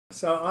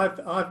So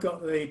I've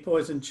got the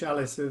poison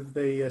chalice of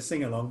the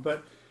sing along,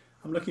 but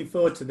I'm looking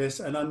forward to this,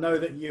 and I know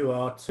that you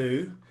are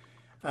too.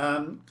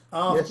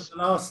 Yes.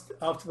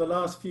 After the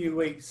last few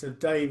weeks of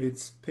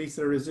David's piece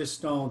de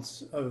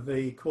resistance of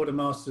the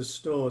quartermaster's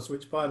stores,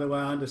 which by the way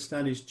I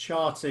understand is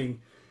charting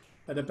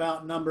at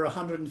about number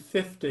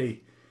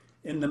 150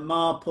 in the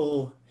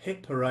Marple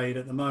hit parade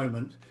at the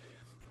moment,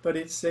 but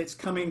it's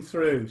coming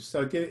through.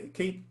 So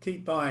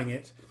keep buying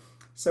it.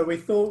 So we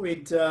thought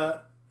we'd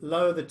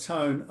lower the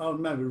tone. Oh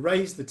no,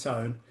 raise the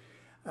tone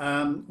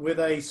with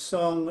a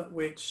song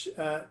which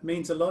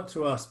means a lot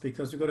to us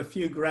because we've got a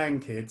few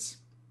grandkids,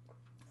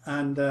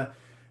 and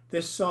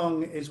this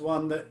song is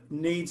one that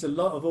needs a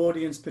lot of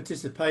audience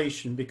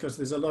participation because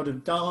there's a lot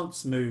of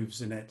dance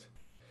moves in it.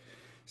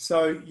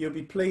 So you'll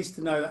be pleased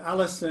to know that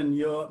Alison,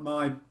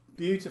 my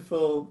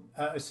beautiful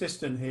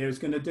assistant here, is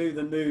going to do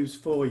the moves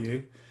for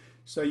you.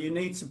 So you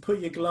need to put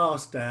your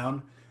glass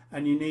down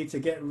and you need to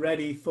get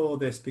ready for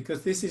this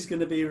because this is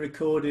going to be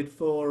recorded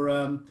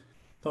for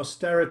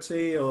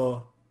posterity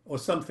or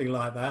something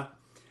like that.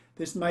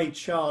 This may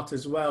chart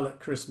as well at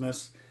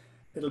Christmas.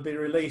 It'll be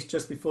released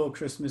just before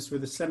Christmas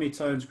with the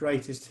Semitone's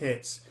greatest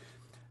hits.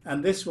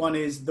 And this one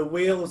is The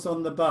Wheels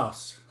on the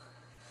Bus.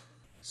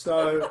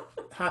 So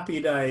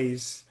happy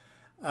days.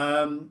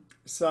 And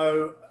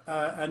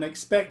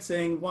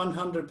expecting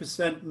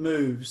 100%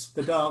 moves,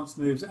 the dance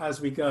moves as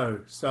we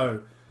go.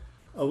 So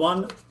a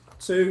one,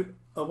 two,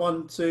 a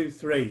one, two,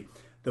 three.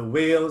 The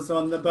wheels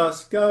on the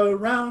bus go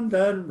round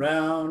and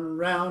round,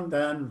 round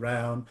and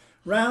round,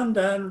 round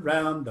and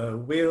round. The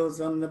wheels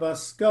on the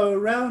bus go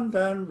round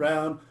and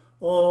round,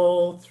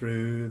 all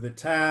through the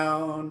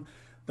town.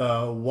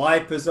 The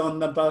wipers on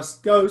the bus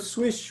go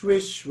swish,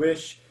 swish,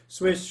 swish,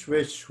 swish,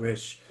 swish,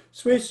 swish,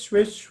 swish,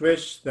 swish,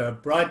 swish. The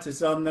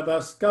brighters on the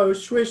bus go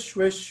swish,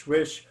 swish,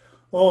 swish,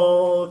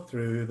 all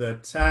through the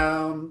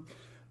town.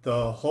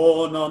 The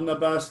horn on the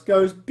bus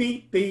goes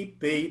beep, beep,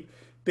 beep,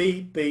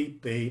 beep,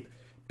 beep, beep,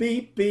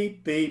 beep,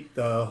 beep, beep.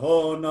 The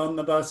horn on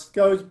the bus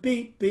goes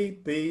beep,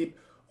 beep, beep,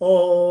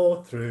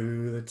 all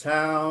through the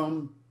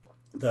town.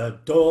 The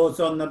doors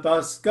on the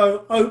bus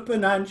go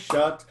open and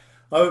shut,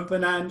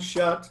 open and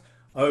shut,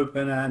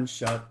 open and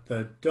shut.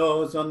 The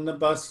doors on the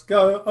bus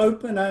go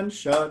open and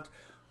shut,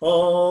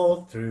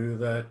 all through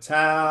the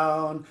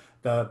town.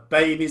 The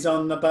babies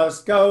on the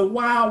bus go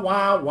wah,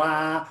 wah,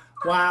 wah,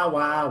 wah,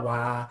 wah,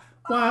 wah,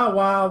 wah,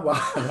 wah,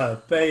 wah. The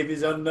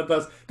babies on the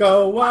bus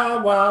go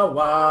wah, wah,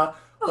 wah,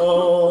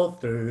 all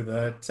through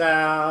the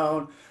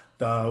town.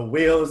 The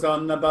wheels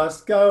on the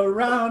bus go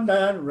round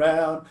and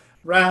round,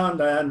 round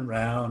and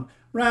round,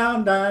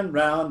 round and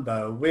round.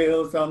 The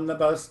wheels on the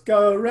bus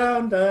go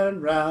round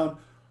and round,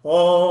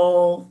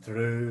 all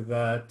through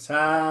the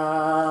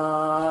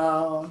town.